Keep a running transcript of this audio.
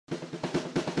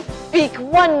Speak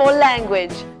one more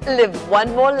language, live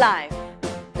one more life.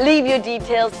 Leave your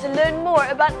details to learn more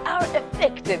about our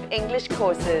effective English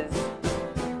courses.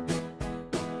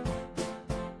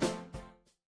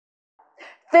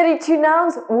 32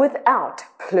 nouns without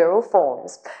plural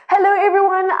forms. Hello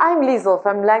everyone, I'm Liesl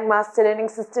from Langmaster Learning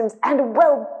Systems and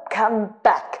welcome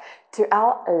back to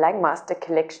our Langmaster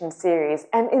collection series.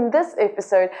 And in this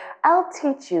episode, I'll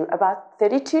teach you about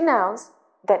 32 nouns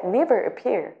that never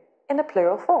appear in a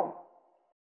plural form.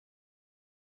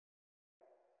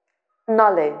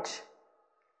 Knowledge,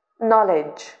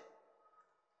 knowledge.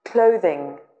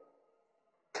 Clothing,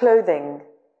 clothing.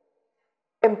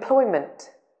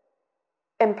 Employment,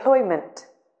 employment.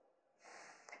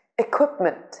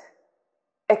 Equipment,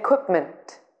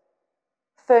 equipment.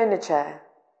 Furniture,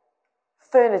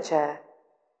 furniture.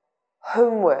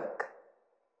 Homework,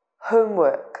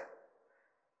 homework.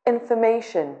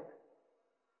 Information,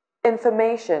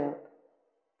 information.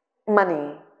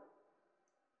 Money,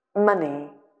 money.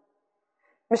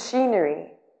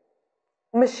 Machinery,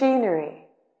 machinery.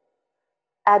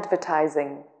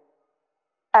 Advertising,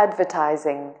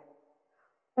 advertising.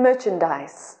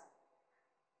 Merchandise,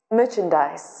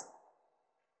 merchandise.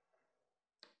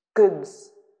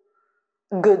 Goods,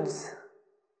 goods.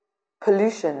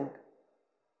 Pollution,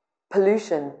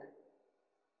 pollution.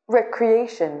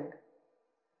 Recreation,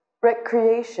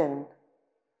 recreation.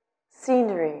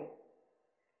 Scenery,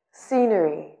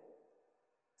 scenery.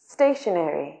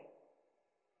 Stationery,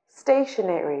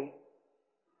 stationery.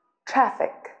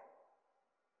 Traffic,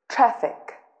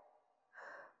 traffic.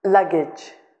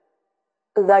 Luggage,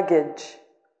 luggage.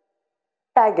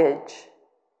 Baggage,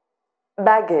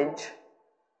 baggage.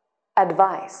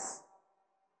 Advice,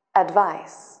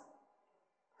 advice.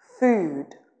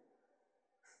 Food,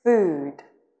 food.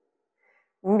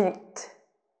 Meat,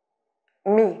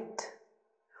 meat.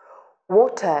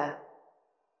 Water,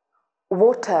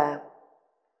 water.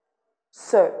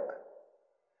 Soap,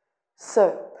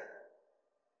 soap.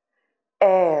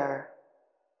 Air,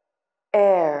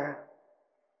 air.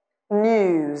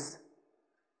 News,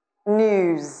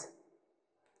 news.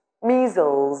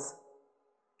 Measles,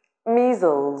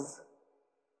 measles.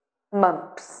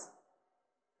 Mumps,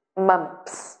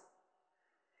 mumps.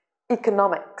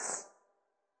 Economics,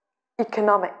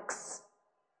 economics.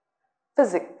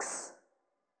 Physics,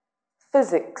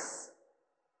 physics.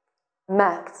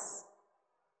 Maths,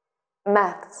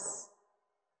 maths.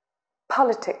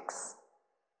 Politics,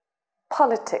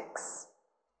 politics.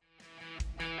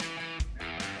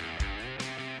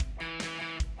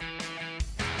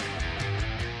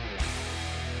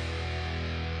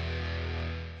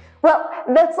 Well,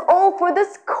 that's all for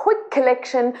this quick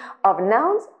collection of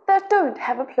nouns that don't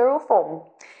have a plural form.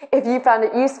 If you found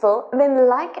it useful, then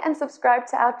like and subscribe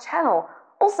to our channel.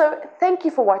 Also, thank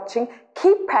you for watching,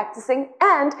 keep practicing,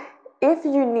 and if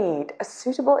you need a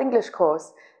suitable English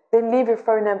course, then leave your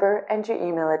phone number and your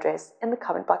email address in the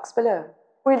comment box below.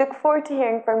 We look forward to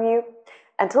hearing from you.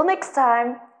 Until next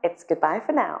time, it's goodbye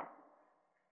for now.